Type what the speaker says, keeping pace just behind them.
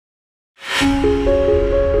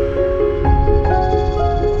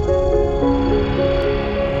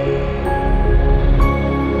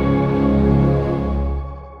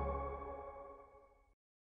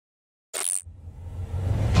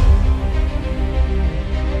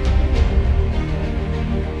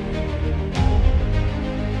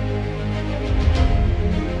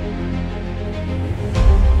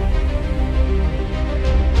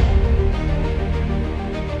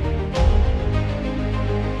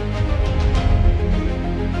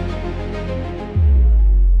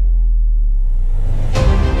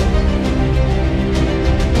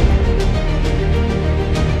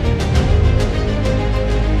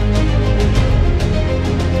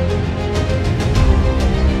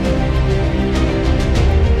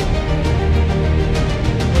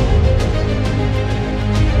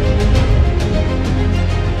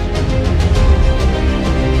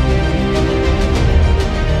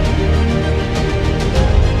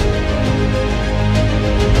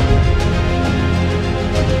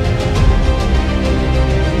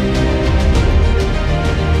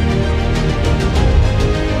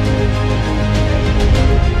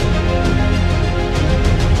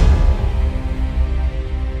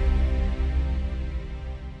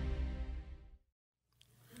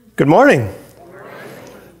Good morning.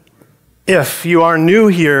 If you are new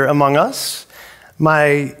here among us,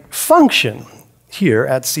 my function here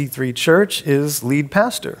at C3 Church is lead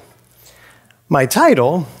pastor. My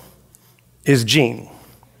title is Gene.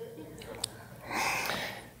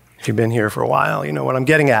 If you've been here for a while, you know what I'm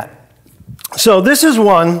getting at. So this is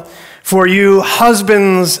one for you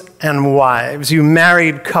husbands and wives, you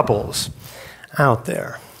married couples out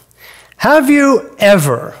there. Have you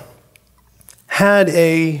ever had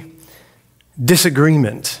a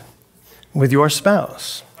disagreement with your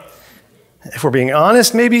spouse? If we're being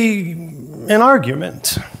honest, maybe an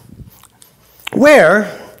argument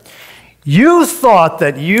where you thought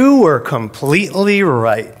that you were completely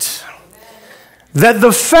right, that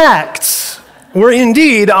the facts were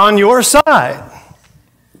indeed on your side.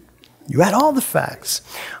 You had all the facts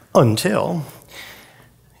until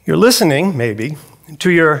you're listening, maybe,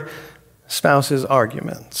 to your spouse's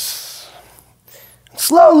arguments.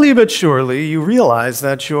 Slowly but surely, you realize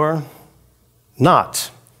that you're not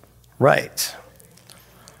right.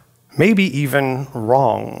 Maybe even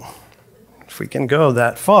wrong, if we can go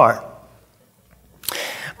that far.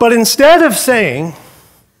 But instead of saying,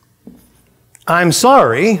 I'm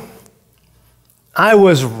sorry, I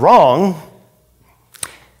was wrong,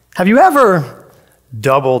 have you ever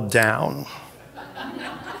doubled down?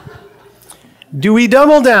 Do we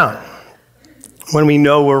double down when we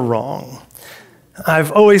know we're wrong?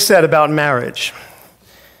 I've always said about marriage,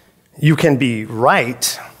 you can be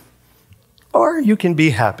right or you can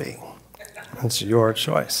be happy. It's your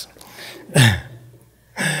choice. The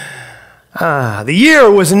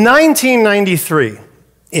year was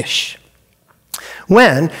 1993-ish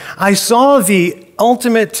when I saw the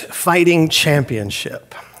Ultimate Fighting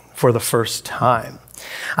Championship for the first time.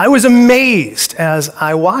 I was amazed as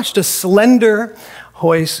I watched a slender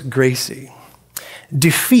Royce Gracie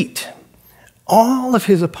defeat all of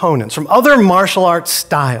his opponents from other martial arts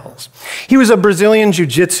styles. He was a Brazilian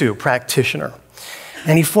jiu-jitsu practitioner,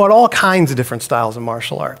 and he fought all kinds of different styles of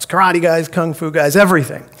martial arts, karate guys, kung fu guys,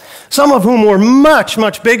 everything, some of whom were much,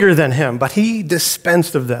 much bigger than him, but he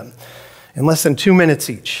dispensed of them in less than 2 minutes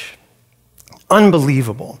each.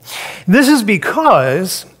 Unbelievable. This is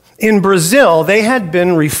because in Brazil, they had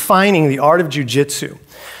been refining the art of jiu-jitsu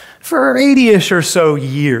for 80-ish or so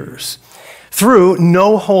years through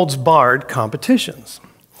no-holds-barred competitions.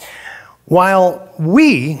 While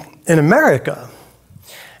we, in America,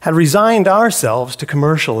 had resigned ourselves to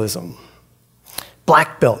commercialism,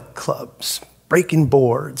 black belt clubs, breaking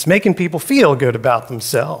boards, making people feel good about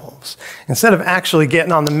themselves, instead of actually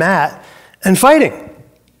getting on the mat and fighting,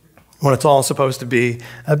 what it's all supposed to be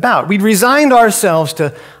about. We'd resigned ourselves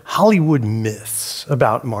to Hollywood myths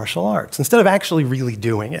about martial arts, instead of actually really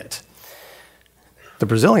doing it. The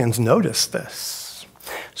Brazilians noticed this.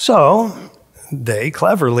 So they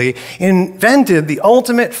cleverly invented the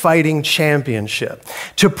Ultimate Fighting Championship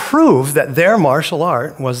to prove that their martial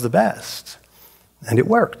art was the best. And it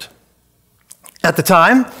worked. At the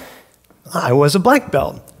time, I was a black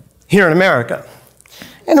belt here in America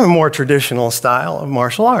in a more traditional style of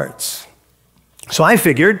martial arts. So I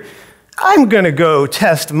figured, I'm going to go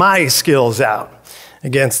test my skills out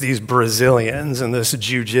against these Brazilians and this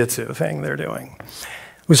jiu-jitsu thing they're doing.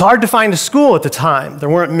 It was hard to find a school at the time. There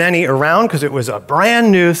weren't many around because it was a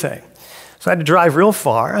brand new thing. So I had to drive real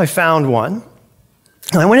far. I found one.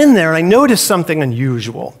 And I went in there and I noticed something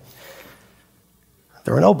unusual.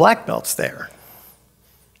 There were no black belts there.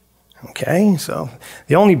 Okay, so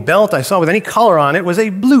the only belt I saw with any color on it was a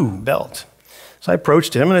blue belt. So I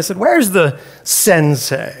approached him and I said, "Where's the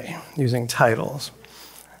sensei?" using titles.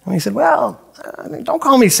 And he said, "Well, don't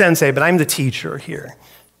call me sensei, but I'm the teacher here."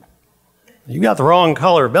 "You got the wrong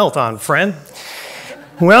color belt on, friend."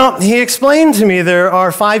 Well, he explained to me there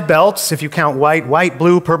are 5 belts if you count white,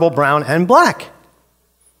 blue, purple, brown, and black.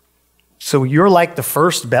 So you're like the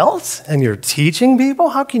first belt and you're teaching people?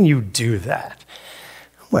 How can you do that?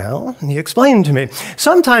 Well, he explained to me,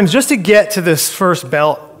 sometimes just to get to this first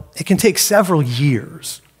belt, it can take several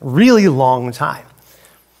years, a really long time.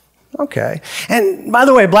 Okay. And by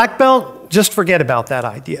the way, black belt, just forget about that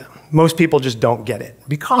idea. Most people just don't get it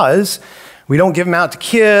because we don't give them out to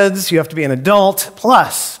kids. You have to be an adult.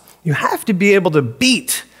 Plus, you have to be able to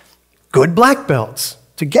beat good black belts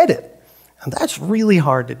to get it. And that's really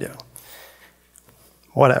hard to do.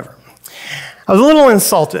 Whatever. I was a little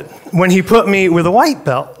insulted when he put me with a white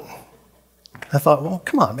belt. I thought, well,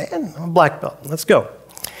 come on, man, I'm a black belt. Let's go.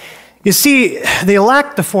 You see, they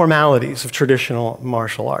lacked the formalities of traditional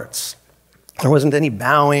martial arts. There wasn't any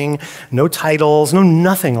bowing, no titles, no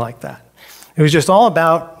nothing like that. It was just all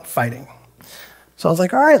about fighting. So I was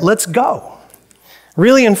like, all right, let's go.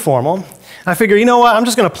 Really informal. I figure, you know what, I'm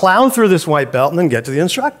just going to plow through this white belt and then get to the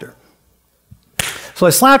instructor. So I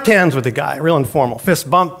slapped hands with the guy, real informal, fist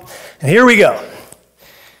bump, and here we go.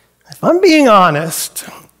 If I'm being honest,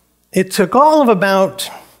 it took all of about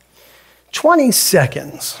 20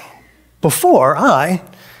 seconds before I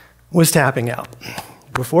was tapping out,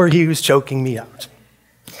 before he was choking me out.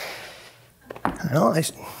 Well, I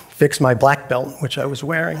fixed my black belt, which I was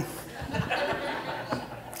wearing,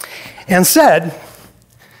 and said,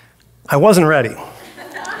 I wasn't ready. All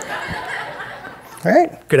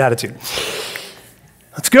right, good attitude.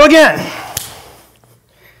 Let's go again.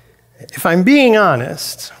 If I'm being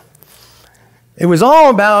honest, it was all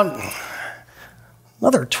about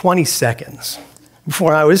another 20 seconds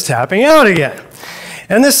before I was tapping out again.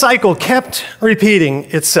 And this cycle kept repeating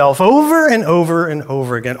itself over and over and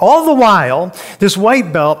over again. All the while, this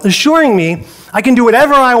white belt assuring me I can do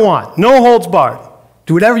whatever I want, no holds barred.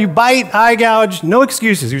 Do whatever you bite, eye gouge, no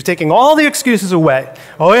excuses. He was taking all the excuses away.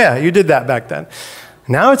 Oh yeah, you did that back then.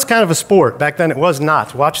 Now it's kind of a sport. Back then it was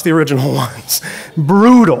not. Watch the original ones.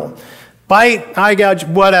 Brutal. Bite, eye gouge,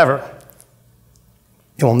 whatever.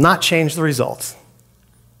 It will not change the results.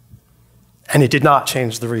 And it did not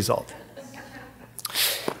change the result.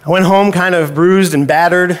 I went home kind of bruised and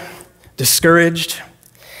battered, discouraged.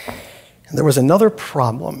 And there was another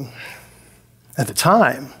problem. At the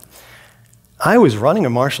time, I was running a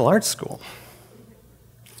martial arts school.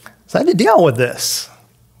 So I had to deal with this.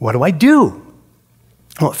 What do I do?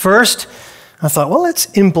 Well, at first, I thought, well,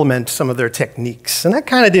 let's implement some of their techniques. And that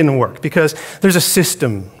kind of didn't work because there's a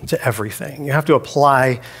system to everything. You have to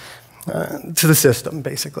apply to the system,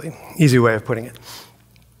 basically. Easy way of putting it.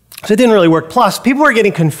 So it didn't really work. Plus, people were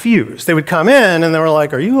getting confused. They would come in and they were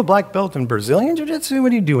like, are you a black belt in Brazilian Jiu-Jitsu?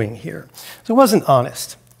 What are you doing here? So it wasn't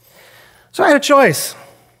honest. So I had a choice.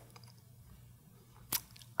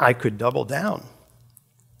 I could double down.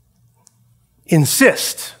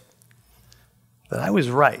 Insist that I was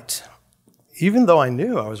right, even though I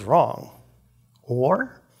knew I was wrong.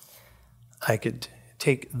 Or I could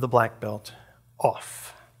take the black belt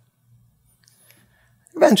off.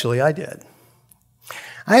 Eventually, I did.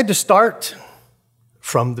 I had to start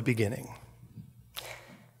from the beginning.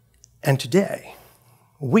 And today,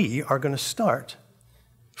 we are going to start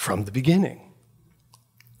from the beginning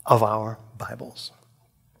of our Bibles,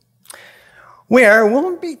 where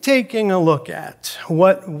we'll be taking a look at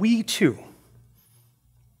what we too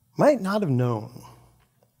might not have known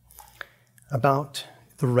about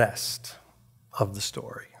the rest of the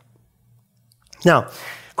story. Now,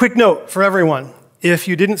 quick note for everyone. If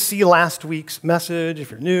you didn't see last week's message,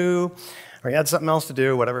 if you're new, or you had something else to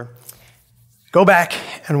do, whatever, go back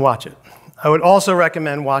and watch it. I would also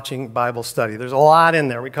recommend watching Bible study. There's a lot in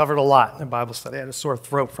there. We covered a lot in Bible study. I had a sore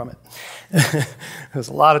throat from it. There's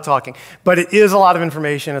a lot of talking. But it is a lot of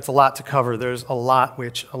information. It's a lot to cover. There's a lot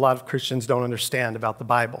which a lot of Christians don't understand about the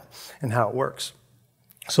Bible and how it works.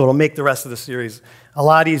 So it'll make the rest of the series a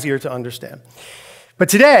lot easier to understand. But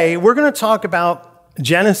today, we're going to talk about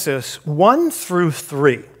Genesis 1 through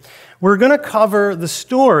 3. We're going to cover the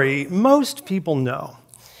story most people know.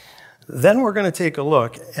 Then we're going to take a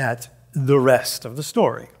look at the rest of the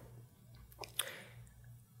story.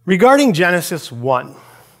 Regarding Genesis 1,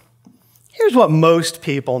 here's what most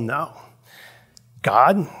people know.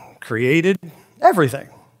 God created everything,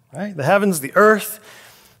 right? The heavens, the earth.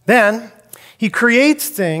 Then he creates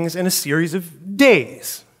things in a series of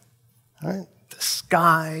days, right? The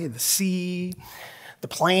sky, the sea, the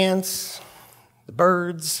plants, the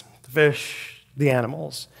birds, the fish, the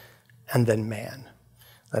animals, and then man.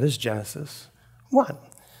 That is Genesis 1.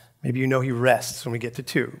 Maybe you know he rests when we get to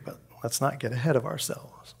 2, but let's not get ahead of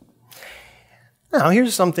ourselves. Now,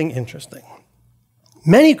 here's something interesting.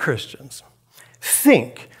 Many Christians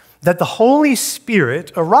think that the Holy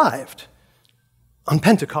Spirit arrived on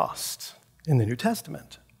Pentecost in the New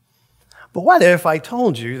Testament. But what if I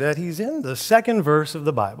told you that he's in the second verse of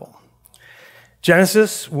the Bible?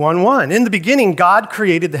 Genesis 1:1. In the beginning, God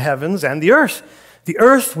created the heavens and the earth. The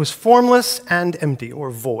earth was formless and empty,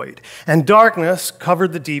 or void, and darkness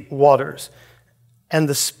covered the deep waters. And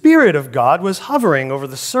the Spirit of God was hovering over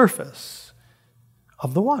the surface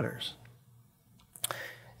of the waters.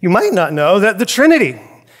 You might not know that the Trinity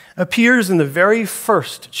appears in the very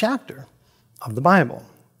first chapter of the Bible.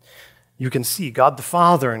 You can see God the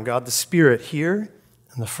Father and God the Spirit here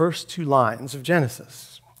in the first 2 lines of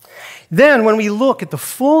Genesis. Then, when we look at the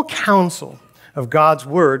full counsel of God's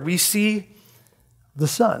Word, we see the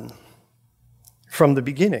Son from the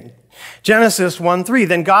beginning. Genesis 1:3,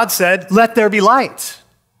 then God said, "Let there be light."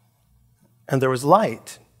 And there was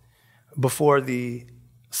light before the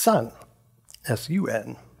Son,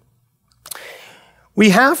 S-U-N.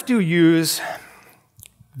 We have to use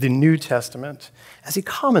the New Testament as a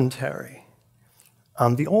commentary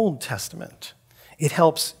on the Old Testament. It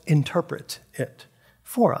helps interpret it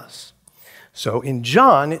for us. So in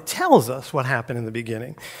John, it tells us what happened in the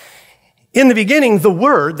beginning. In the beginning, the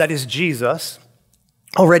Word, that is Jesus,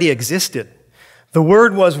 already existed. The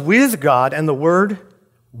Word was with God, and the Word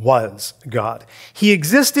was God. He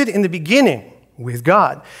existed in the beginning with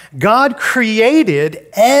God. God created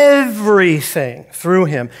everything through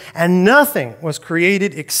him, and nothing was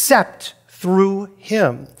created except through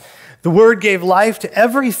him. The Word gave life to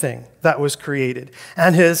everything that was created,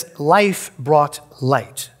 and his life brought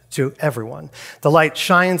light to everyone. The light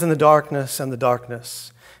shines in the darkness, and the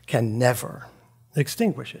darkness can never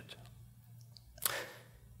extinguish it.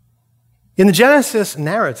 In the Genesis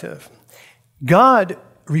narrative, God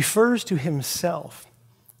refers to himself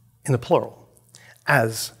in the plural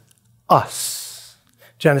as us.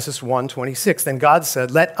 Genesis 1:26, then God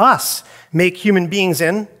said, "Let us make human beings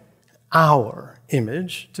in our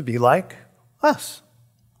image to be like us."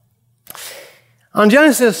 On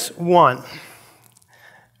Genesis 1,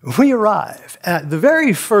 we arrive at the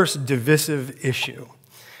very first divisive issue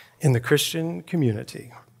in the Christian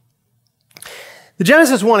community. The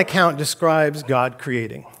Genesis 1 account describes God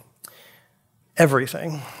creating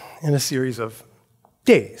everything in a series of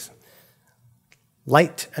days.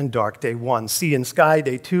 Light and dark, day 1. Sea and sky,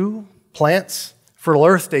 day 2. Plants, fertile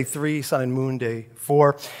earth, day 3. Sun and moon, day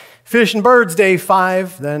 4. Fish and birds, day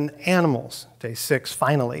 5. Then animals, day 6.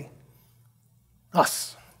 Finally,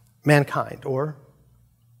 us, mankind, or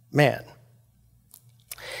man.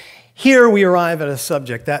 Here we arrive at a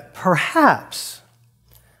subject that perhaps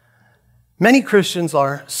many Christians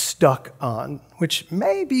are stuck on, which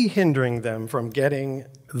may be hindering them from getting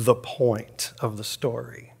the point of the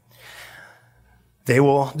story. They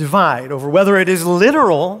will divide over whether it is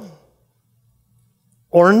literal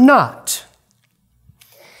or not.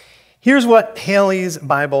 Here's what Haley's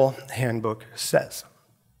Bible Handbook says.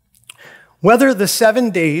 Whether the 7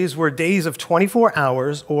 days were days of 24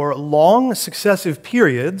 hours or long successive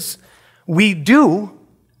periods, we do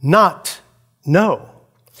not know.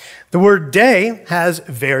 The word day has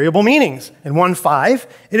variable meanings. In 1:5,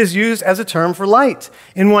 it is used as a term for light.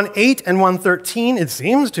 In 1:8 and 1:13, it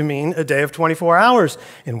seems to mean a day of 24 hours.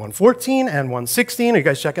 In 1:14 and 1:16, are you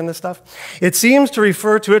guys checking this stuff? It seems to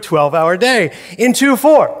refer to a 12-hour day. In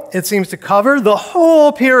 2:4, it seems to cover the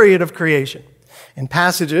whole period of creation. In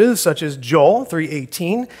passages such as Joel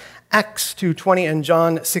 3:18, Acts 2:20, and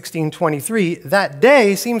John 16:23, that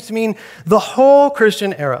day seems to mean the whole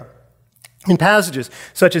Christian era. In passages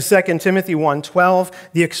such as 2 Timothy 1:12,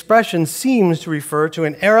 the expression seems to refer to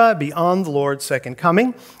an era beyond the Lord's second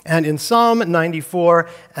coming. And in Psalm 94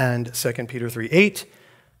 and 2 Peter 3:8,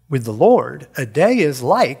 with the Lord, a day is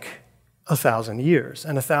like 1,000 years,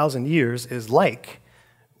 and 1,000 years is like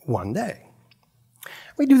one day.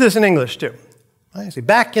 We do this in English too. I say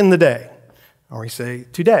back in the day, or we say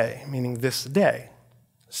today, meaning this day.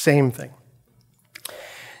 Same thing.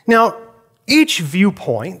 Now, each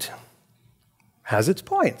viewpoint has its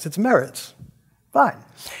points, its merits. Fine.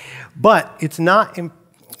 But it's not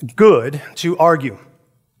good to argue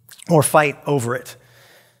or fight over it.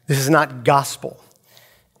 This is not gospel.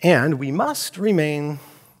 And we must remain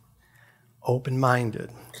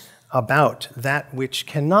open-minded about that which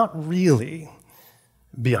cannot really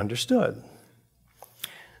be understood.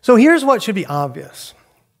 So here's what should be obvious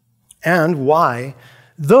and why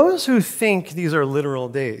Those who think these are literal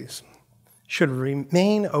days should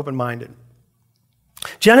remain open-minded.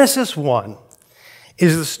 Genesis 1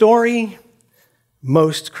 is the story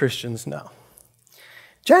most Christians know.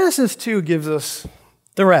 Genesis 2 gives us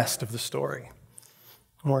the rest of the story,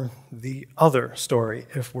 or the other story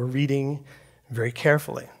if we're reading very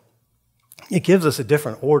carefully. It gives us a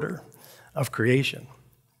different order of creation.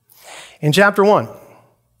 In chapter 1,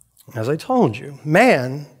 as I told you,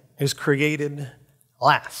 man is created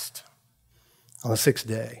last on the sixth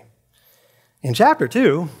day. In chapter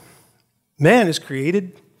 2, man is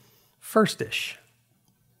created first-ish.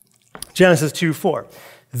 Genesis 2:4.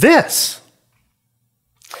 This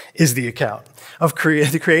is the account of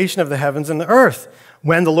the creation of the heavens and the earth.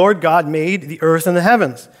 When the Lord God made the earth and the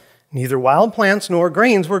heavens, neither wild plants nor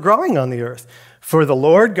grains were growing on the earth, for the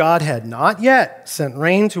Lord God had not yet sent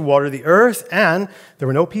rain to water the earth, and there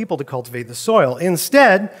were no people to cultivate the soil.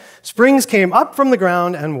 Instead, springs came up from the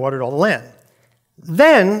ground and watered all the land.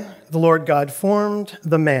 Then the Lord God formed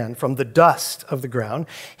the man from the dust of the ground.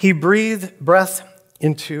 He breathed breath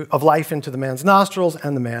of life into the man's nostrils,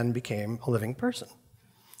 and the man became a living person.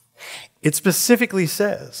 It specifically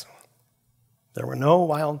says there were no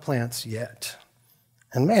wild plants yet,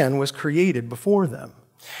 and man was created before them,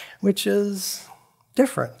 which is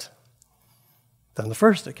different than the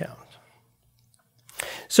first account.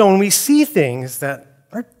 So when we see things that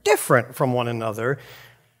are different from one another,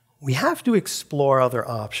 we have to explore other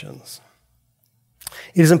options.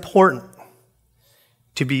 It is important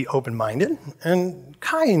to be open-minded and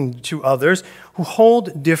kind to others who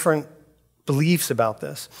hold different beliefs about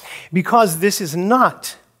this, because this is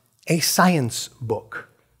not a science book.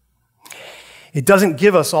 It doesn't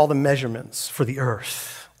give us all the measurements for the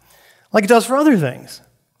earth, like it does for other things,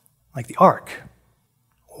 like the ark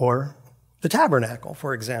or the tabernacle,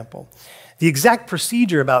 for example. The exact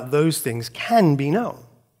procedure about those things can be known,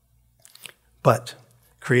 but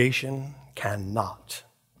creation cannot.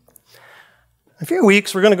 In a few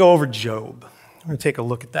weeks, we're going to go over Job. We're going to take a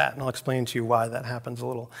look at that, and I'll explain to you why that happens a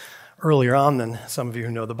little earlier on than some of you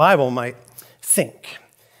who know the Bible might think.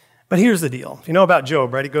 But here's the deal. If you know about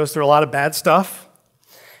Job, right, he goes through a lot of bad stuff,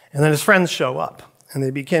 and then his friends show up, and they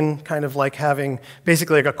begin kind of like having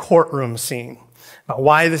basically like a courtroom scene about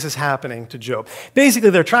why this is happening to Job. Basically,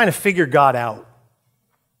 they're trying to figure God out.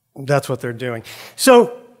 That's what they're doing.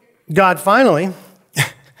 So God finally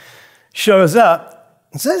shows up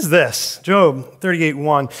and says this, Job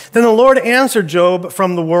 38:1. Then the Lord answered Job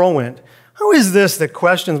from the whirlwind. Who is this that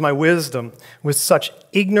questions my wisdom with such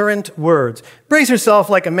ignorant words? Brace yourself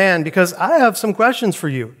like a man, because I have some questions for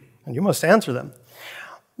you, and you must answer them.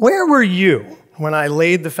 Where were you when I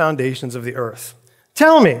laid the foundations of the earth?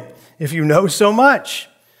 Tell me, if you know so much.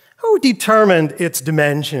 Who determined its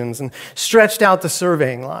dimensions and stretched out the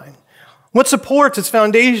surveying line? What supports its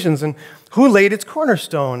foundations, and who laid its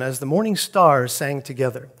cornerstone as the morning stars sang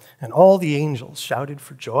together and all the angels shouted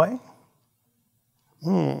for joy?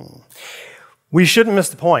 We shouldn't miss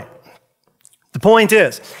the point. The point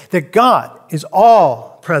is that God is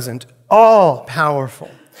all present, all powerful,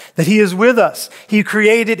 that he is with us. He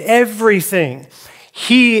created everything.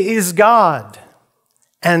 He is God,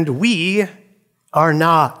 and we are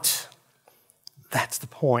not. That's the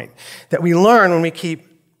point that we learn when we keep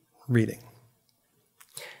reading.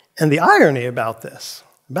 And the irony about this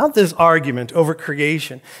argument over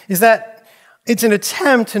creation, is that it's an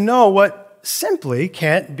attempt to know what simply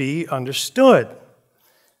can't be understood.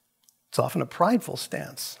 It's often a prideful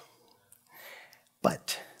stance.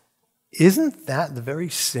 But isn't that the very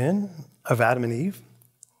sin of Adam and Eve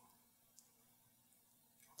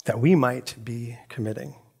that we might be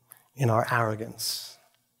committing in our arrogance?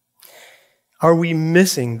 Are we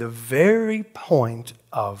missing the very point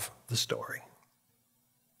of the story?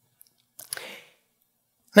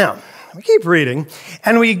 Now, we keep reading,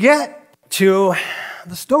 and we get to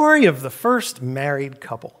the story of the first married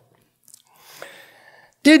couple.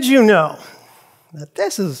 Did you know that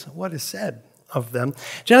this is what is said of them?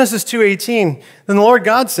 Genesis 2:18, then the Lord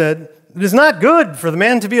God said, it is not good for the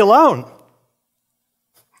man to be alone.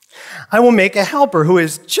 I will make a helper who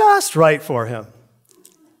is just right for him.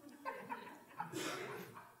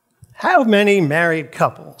 How many married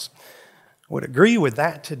couples would agree with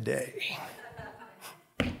that today?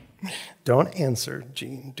 Don't answer,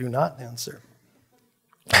 Gene. Do not answer.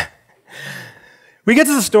 We get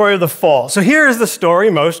to the story of the fall. So here is the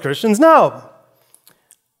story most Christians know.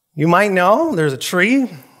 You might know there's a tree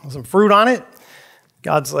with some fruit on it.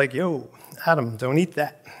 God's like, yo, Adam, don't eat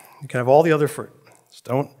that. You can have all the other fruit. Just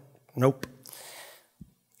don't. Nope.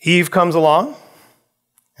 Eve comes along,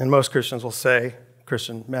 and most Christian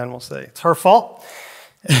men will say, it's her fault.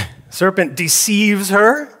 Serpent deceives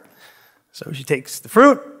her, so she takes the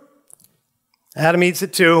fruit. Adam eats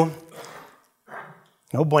it too.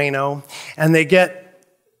 No bueno. And they get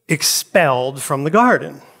expelled from the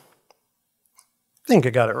garden. I think I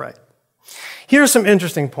got it right. Here are some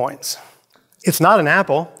interesting points. It's not an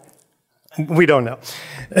apple. We don't know.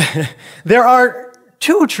 There are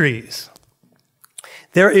two trees.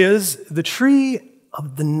 There is the tree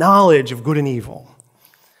of the knowledge of good and evil.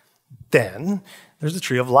 Then there's the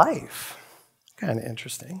tree of life. Kind of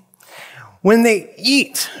interesting. When they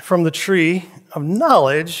eat from the tree of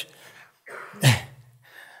knowledge,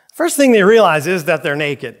 first thing they realize is that they're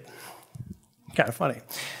naked. Kind of funny.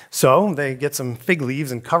 So they get some fig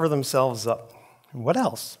leaves and cover themselves up. What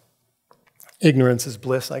else? Ignorance is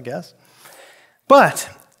bliss, I guess. But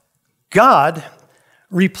God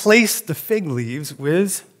replaced the fig leaves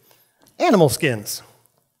with animal skins.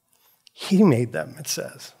 He made them, it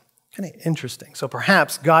says. Kind of interesting. So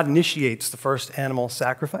perhaps God initiates the first animal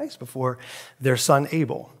sacrifice before their son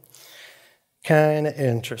Abel. Kind of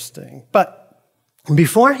interesting. But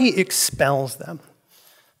before he expels them,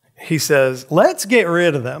 he says, let's get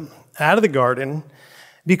rid of them out of the garden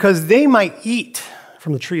because they might eat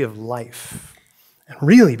from the tree of life and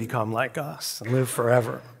really become like us and live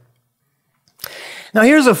forever. Now,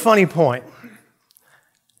 here's a funny point.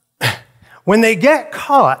 When they get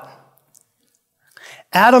caught,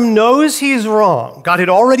 Adam knows he's wrong. God had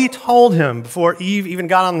already told him before Eve even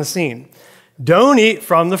got on the scene, don't eat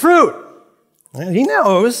from the fruit. And he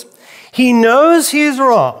knows. He knows he's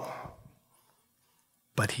wrong.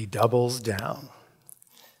 But he doubles down.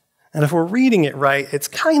 And if we're reading it right, it's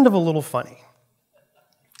kind of a little funny.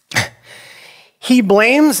 He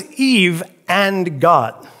blames Eve and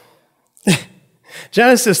God.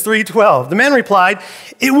 Genesis 3:12. The man replied,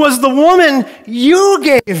 it was the woman you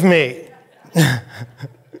gave me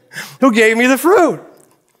who gave me the fruit.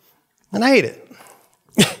 And I ate it.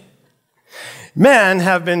 Men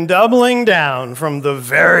have been doubling down from the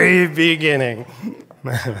very beginning.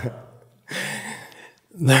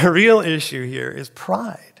 The real issue here is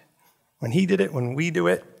pride. When he did it, when we do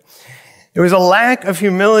it, it was a lack of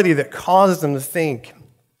humility that caused them to think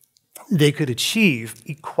they could achieve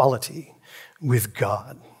equality with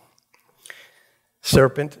God.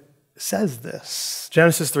 Serpent says this.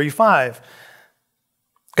 Genesis 3:5.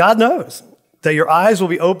 God knows that your eyes will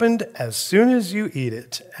be opened as soon as you eat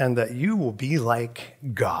it, and that you will be like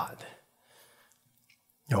God,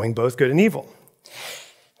 knowing both good and evil.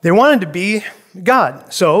 They wanted to be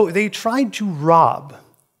God, so they tried to rob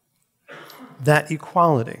that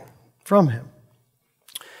equality from him.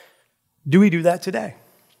 Do we do that today?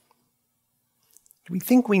 Do we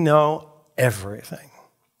think we know everything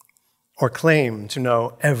or claim to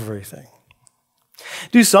know everything?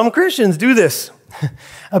 Do some Christians do this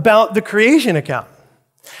about the creation account?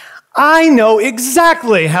 I know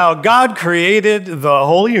exactly how God created the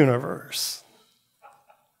whole universe.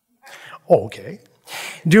 Okay.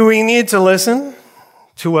 Do we need to listen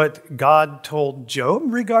to what God told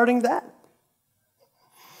Job regarding that?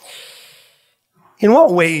 In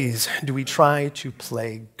what ways do we try to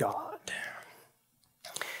play God?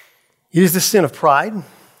 It is the sin of pride,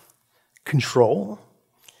 control,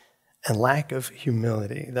 and lack of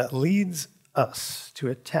humility that leads us to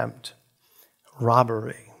attempt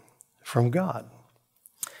robbery from God.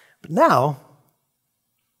 But now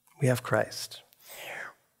we have Christ.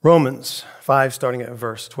 Romans 5, starting at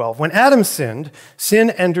verse 12. When Adam sinned, sin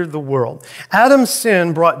entered the world. Adam's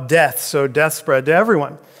sin brought death, so death spread to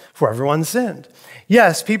everyone, for everyone sinned.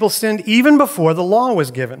 Yes, people sinned even before the law was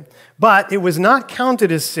given, but it was not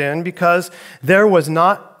counted as sin because there was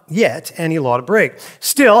not yet any law to break.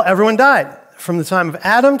 Still, everyone died. From the time of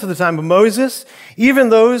Adam to the time of Moses, even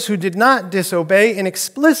those who did not disobey an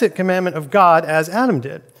explicit commandment of God as Adam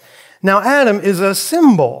did. Now, Adam is a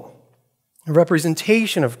symbol, a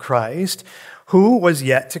representation of Christ, who was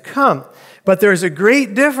yet to come. But there's a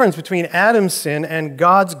great difference between Adam's sin and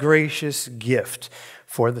God's gracious gift.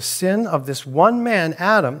 For the sin of this one man,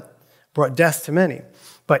 Adam, brought death to many.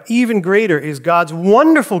 But even greater is God's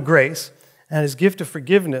wonderful grace and his gift of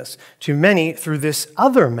forgiveness to many through this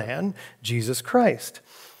other man, Jesus Christ.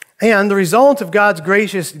 And the result of God's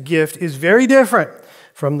gracious gift is very different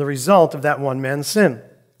from the result of that one man's sin.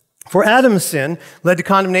 For Adam's sin led to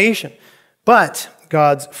condemnation, but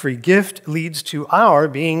God's free gift leads to our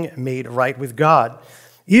being made right with God,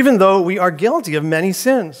 even though we are guilty of many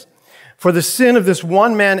sins. For the sin of this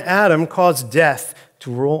one man, Adam, caused death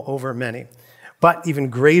to rule over many. But even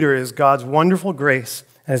greater is God's wonderful grace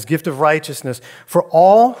and his gift of righteousness. For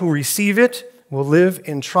all who receive it will live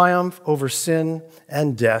in triumph over sin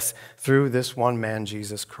and death through this one man,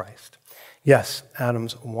 Jesus Christ. Yes,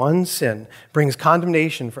 Adam's one sin brings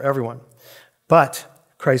condemnation for everyone, but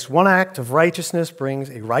Christ's one act of righteousness brings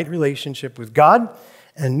a right relationship with God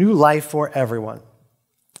and new life for everyone.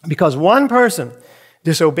 Because one person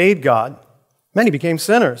disobeyed God, many became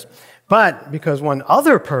sinners. But because one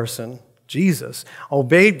other person, Jesus,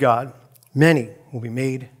 obeyed God, many will be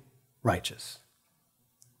made righteous.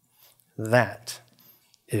 That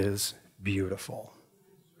is beautiful.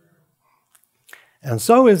 And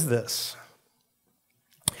so is this.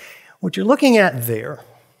 What you're looking at there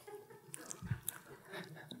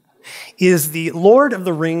is the Lord of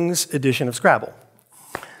the Rings edition of Scrabble.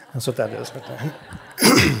 That's what that is.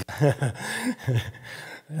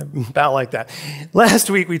 About like that. Last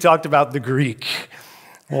week we talked about the Greek.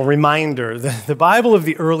 Well, reminder, the Bible of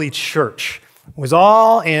the early church was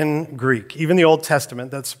all in Greek, even the Old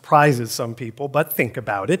Testament. That surprises some people, but think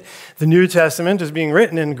about it. The New Testament is being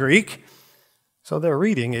written in Greek, so they're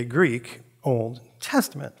reading a Greek Old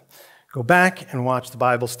Testament. Go back and watch the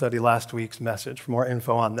Bible study last week's message for more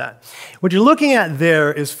info on that. What you're looking at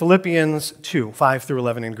there is Philippians 2, 5 through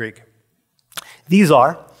 11 in Greek. These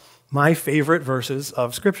are my favorite verses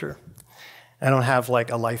of Scripture. I don't have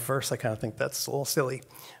like a life verse. I kind of think that's a little silly.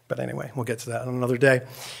 But anyway, we'll get to that on another day.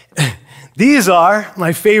 These are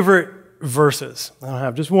my favorite verses. I don't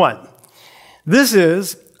have just one. This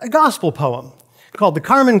is a gospel poem called the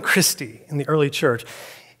Carmen Christi in the early church.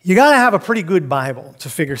 You got to have a pretty good Bible to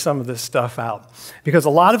figure some of this stuff out, because a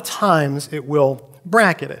lot of times it will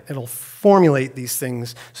bracket it. It'll formulate these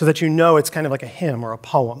things so that you know it's kind of like a hymn or a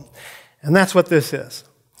poem. And that's what this is.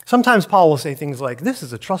 Sometimes Paul will say things like, this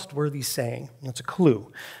is a trustworthy saying. That's a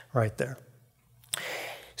clue right there.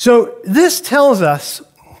 So this tells us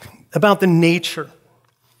about the nature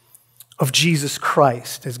of Jesus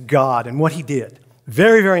Christ as God and what he did.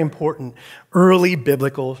 Very, very important early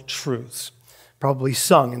biblical truths, probably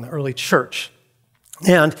sung in the early church.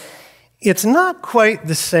 And it's not quite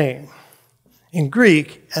the same in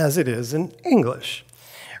Greek as it is in English.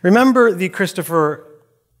 Remember the Christopher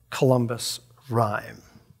Columbus rhyme.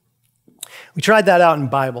 We tried that out in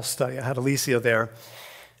Bible study. I had Alicia there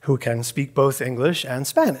who can speak both English and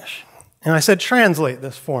Spanish. And I said, translate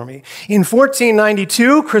this for me. In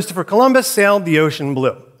 1492, Christopher Columbus sailed the ocean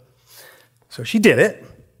blue. So she did it,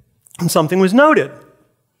 and something was noted.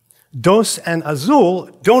 Dos and azul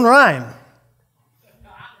don't rhyme.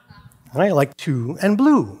 Right? Like two and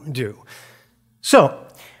blue do. So,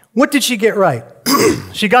 what did she get right?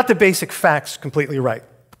 She got the basic facts completely right.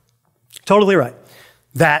 Totally right.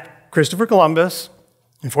 That Christopher Columbus,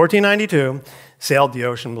 in 1492, sailed the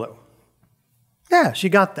ocean blue. Yeah, she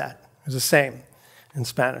got that. It was the same in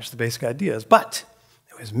Spanish, the basic ideas. But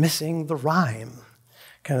it was missing the rhyme,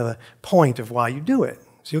 kind of the point of why you do it.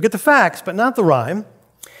 So you'll get the facts, but not the rhyme.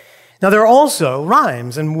 Now, there are also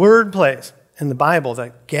rhymes and word plays in the Bible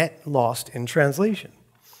that get lost in translation.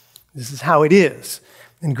 This is how it is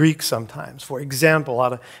in Greek sometimes. For example, a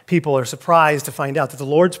lot of people are surprised to find out that the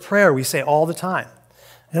Lord's Prayer we say all the time,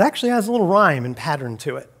 it actually has a little rhyme and pattern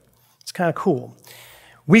to it. It's kind of cool.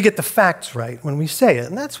 We get the facts right when we say it,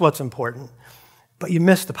 and that's what's important, but you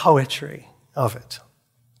miss the poetry of it.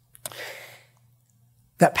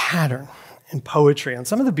 That pattern in poetry and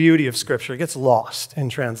some of the beauty of Scripture gets lost in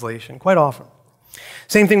translation quite often.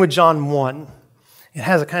 Same thing with John 1. It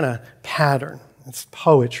has a kind of pattern. It's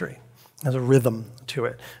poetry. It has a rhythm to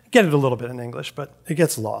it. You get it a little bit in English, but it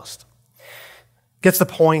gets lost. Gets the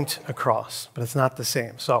point across, but it's not the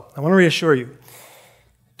same. So I want to reassure you,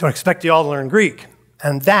 don't expect you all to learn Greek.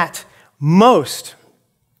 And that most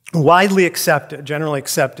widely accepted, generally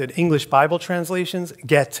accepted English Bible translations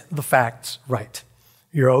get the facts right.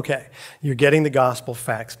 You're okay. You're getting the gospel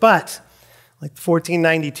facts. But like the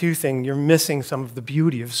 1492 thing, you're missing some of the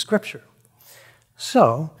beauty of Scripture.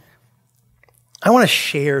 So I want to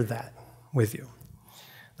share that with you.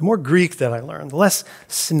 The more Greek that I learn, the less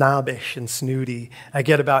snobbish and snooty I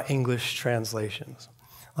get about English translations.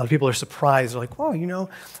 A lot of people are surprised. They're like, whoa, you know,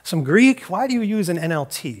 some Greek? Why do you use an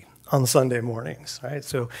NLT on Sunday mornings, right?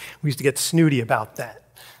 So we used to get snooty about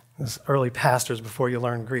that as early pastors before you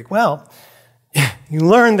learn Greek. Well, you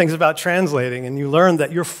learn things about translating, and you learn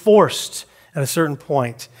that you're forced at a certain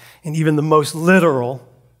point in even the most literal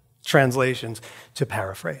translations to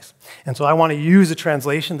paraphrase. And so I want to use a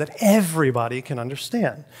translation that everybody can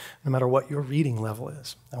understand, no matter what your reading level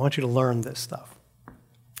is. I want you to learn this stuff.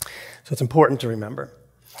 So it's important to remember.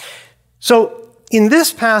 So in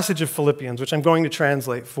this passage of Philippians, which I'm going to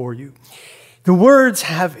translate for you, the words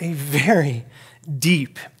have a very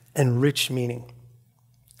deep and rich meaning.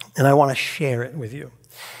 And I want to share it with you.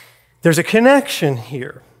 There's a connection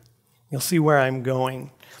here. You'll see where I'm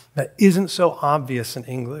going that isn't so obvious in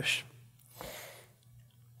English.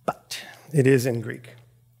 It is in Greek.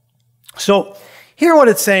 So here what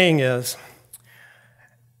it's saying is,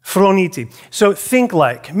 phroniti. So think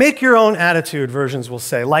like, make your own attitude, versions will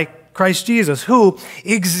say, like Christ Jesus, who,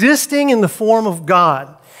 existing in the form of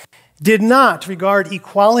God, did not regard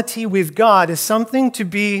equality with God as something to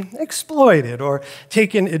be exploited or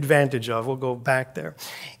taken advantage of. We'll go back there.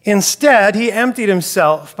 Instead, he emptied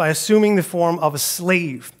himself by assuming the form of a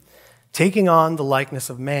slave, taking on the likeness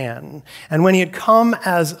of man. And when he had come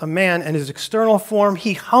as a man in his external form,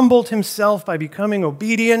 he humbled himself by becoming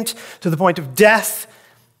obedient to the point of death,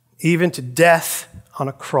 even to death on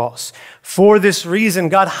a cross. For this reason,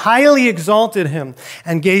 God highly exalted him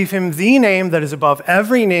and gave him the name that is above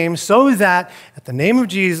every name, so that at the name of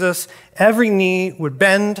Jesus, every knee would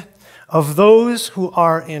bend, of those who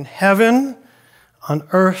are in heaven, on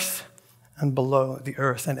earth, and below the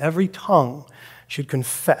earth, and every tongue should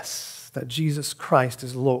confess that Jesus Christ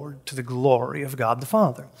is Lord, to the glory of God the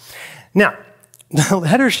Father. Now, the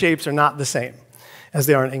letter shapes are not the same as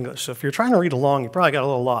they are in English. So if you're trying to read along, you probably got a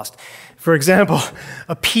little lost. For example,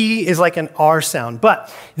 a P is like an R sound,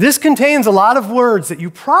 but this contains a lot of words that you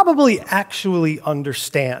probably actually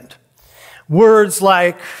understand. Words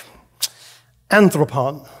like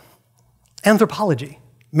anthropon, anthropology,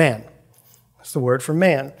 man. That's the word for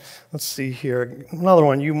man. Let's see here. Another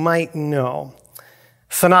one you might know.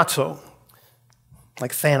 Thanato,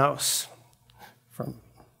 like Thanos.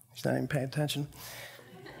 He's not even paying attention.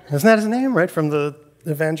 Isn't that his name, right? From the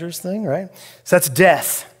Avengers thing, right? So that's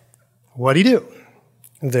death. What'd he do?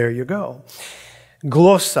 There you go.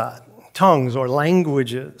 Glossa, tongues or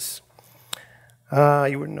languages.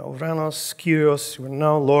 You wouldn't know. Vranos, Kyrios, you wouldn't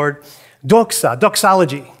know. Lord. Doxa,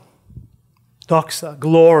 doxology. Doxa,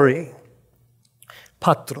 glory.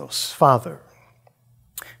 Patros, Father.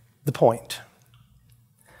 The point.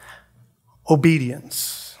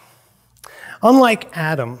 Obedience. Unlike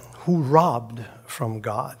Adam, who robbed from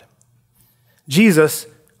God, Jesus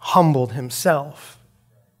humbled himself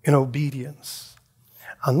in obedience,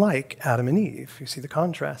 unlike Adam and Eve. You see the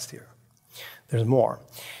contrast here. There's more.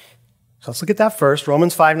 So let's look at that first,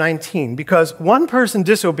 Romans 5:19. Because one person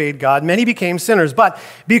disobeyed God, many became sinners. But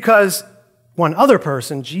because one other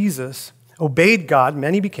person, Jesus, obeyed God,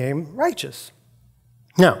 many became righteous.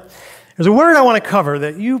 Now, there's a word I want to cover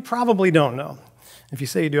that you probably don't know. If you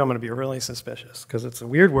say you do, I'm going to be really suspicious because it's a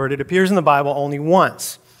weird word. It appears in the Bible only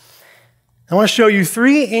once. I want to show you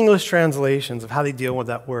 3 English translations of how they deal with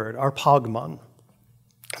that word, arpagmon.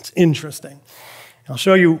 It's interesting. I'll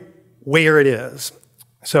show you where it is.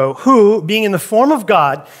 So, who, being in the form of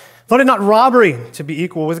God, thought it not robbery to be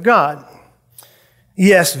equal with God.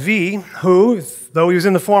 ESV, who, though he was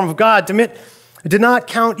in the form of God, did not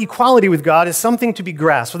count equality with God as something to be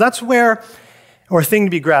grasped. So that's where, or a thing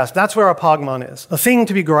to be grasped, that's where arpagmon is, a thing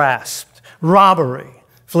to be grasped, robbery.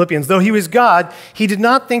 Philippians, though he was God, he did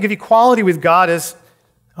not think of equality with God as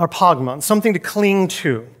arpagmon, something to cling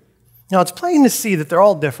to. Now, it's plain to see that they're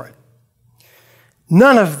all different.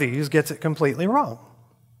 None of these gets it completely wrong.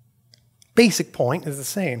 Basic point is the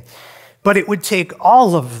same. But it would take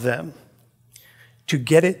all of them to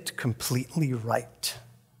get it completely right.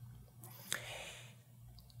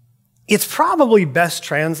 It's probably best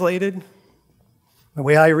translated, the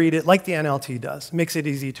way I read it, like the NLT does. Makes it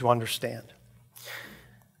easy to understand.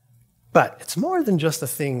 But it's more than just a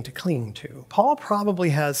thing to cling to. Paul probably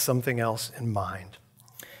has something else in mind.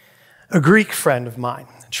 A Greek friend of mine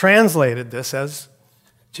translated this as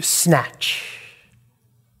to snatch.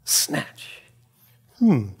 Snatch.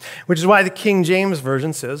 Which is why the King James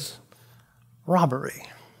Version says robbery.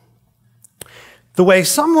 The way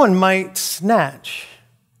someone might snatch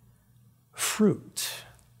fruit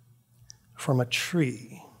from a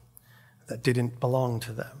tree that didn't belong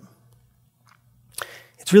to them.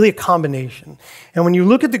 It's really a combination. And when you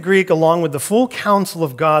look at the Greek along with the full counsel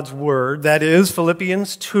of God's word, that is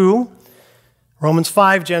Philippians 2, Romans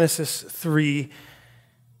 5, Genesis 3,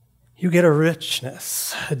 you get a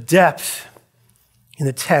richness, a depth in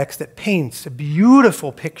the text that paints a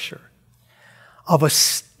beautiful picture of a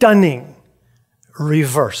stunning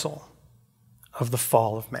reversal of the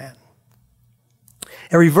fall of man.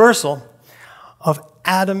 A reversal of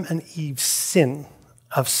Adam and Eve's sin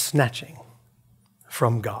of snatching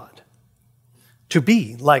from God, to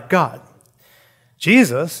be like God.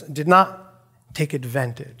 Jesus did not take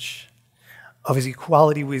advantage of his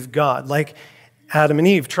equality with God like Adam and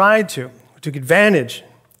Eve tried to, took advantage,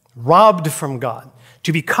 robbed from God,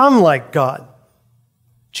 to become like God.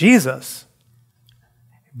 Jesus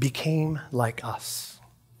became like us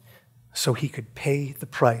so he could pay the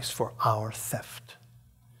price for our theft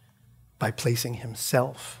by placing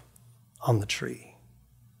himself on the tree.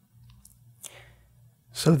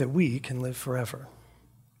 so that we can live forever.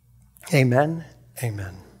 Amen.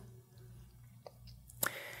 Amen.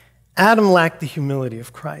 Adam lacked the humility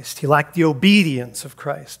of Christ. He lacked the obedience of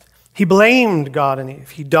Christ. He blamed God and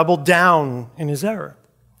Eve. He doubled down in his error.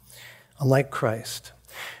 Unlike Christ,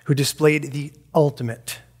 who displayed the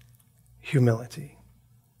ultimate humility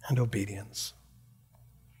and obedience.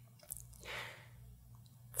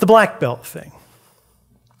 The black belt thing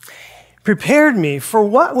prepared me for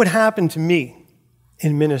what would happen to me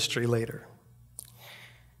in ministry later.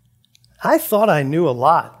 I thought I knew a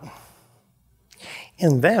lot,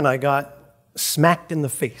 and then I got smacked in the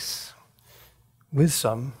face with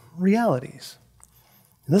some realities.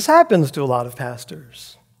 And this happens to a lot of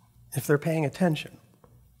pastors if they're paying attention.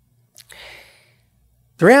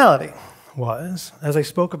 The reality was, as I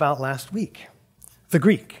spoke about last week, the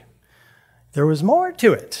Greek. There was more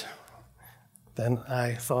to it than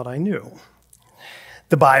I thought I knew.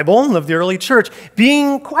 The Bible of the early church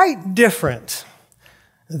being quite different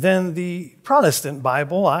than the Protestant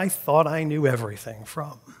Bible I thought I knew everything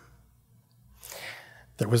from.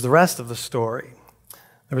 There was the rest of the story.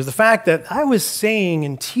 There was the fact that I was saying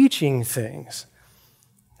and teaching things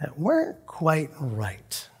that weren't quite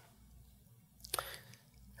right.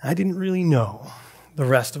 I didn't really know the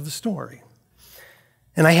rest of the story.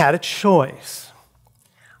 And I had a choice.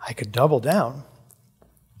 I could double down,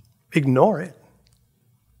 ignore it,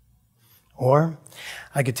 or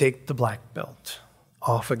I could take the black belt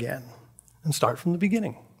off again and start from the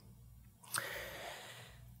beginning.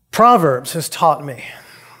 Proverbs has taught me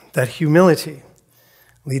that humility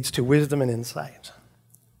leads to wisdom and insight.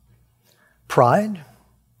 Pride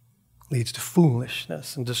leads to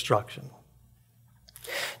foolishness and destruction.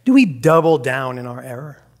 Do we double down in our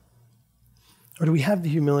error? Or do we have the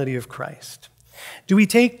humility of Christ? Do we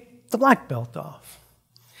take the black belt off,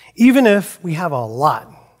 even if we have a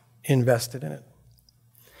lot invested in it?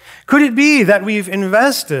 Could it be that we've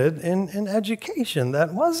invested in an education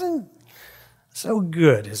that wasn't so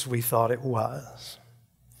good as we thought it was?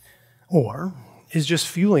 Or is just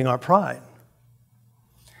fueling our pride?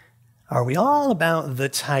 Are we all about the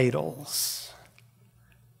titles?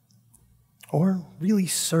 Or really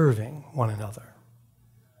serving one another?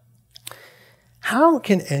 How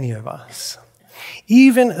can any of us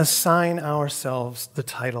even assign ourselves the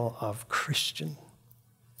title of Christian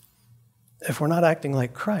if we're not acting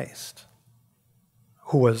like Christ,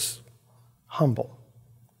 who was humble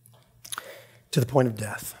to the point of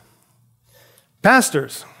death?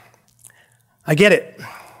 Pastors, I get it.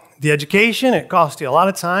 The education, it costs you a lot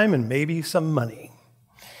of time and maybe some money.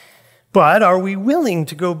 But are we willing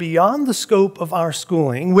to go beyond the scope of our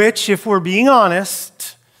schooling, which, if we're being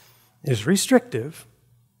honest, is restrictive?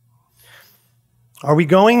 Are we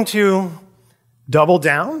going to double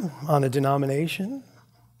down on a denomination?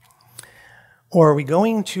 Or are we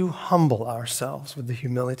going to humble ourselves with the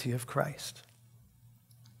humility of Christ?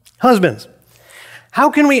 Husbands, how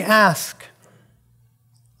can we ask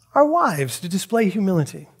our wives to display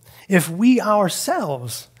humility if we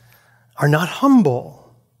ourselves are not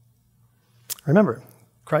humble? Remember,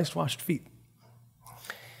 Christ washed feet.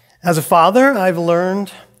 As a father, I've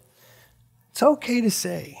learned it's okay to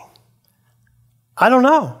say, I don't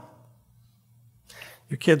know.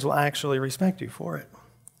 Your kids will actually respect you for it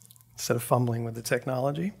instead of fumbling with the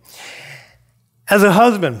technology. As a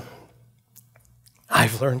husband,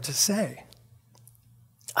 I've learned to say,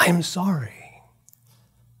 I'm sorry.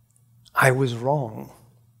 I was wrong.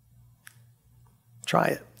 Try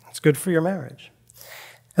it. It's good for your marriage.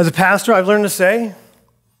 As a pastor, I've learned to say,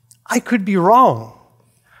 I could be wrong,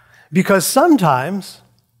 because sometimes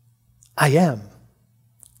I am,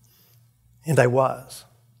 and I was.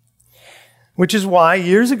 Which is why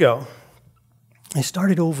years ago, I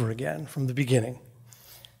started over again from the beginning.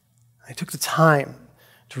 I took the time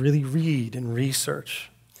to really read and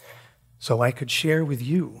research so I could share with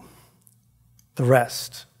you the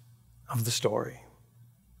rest of the story.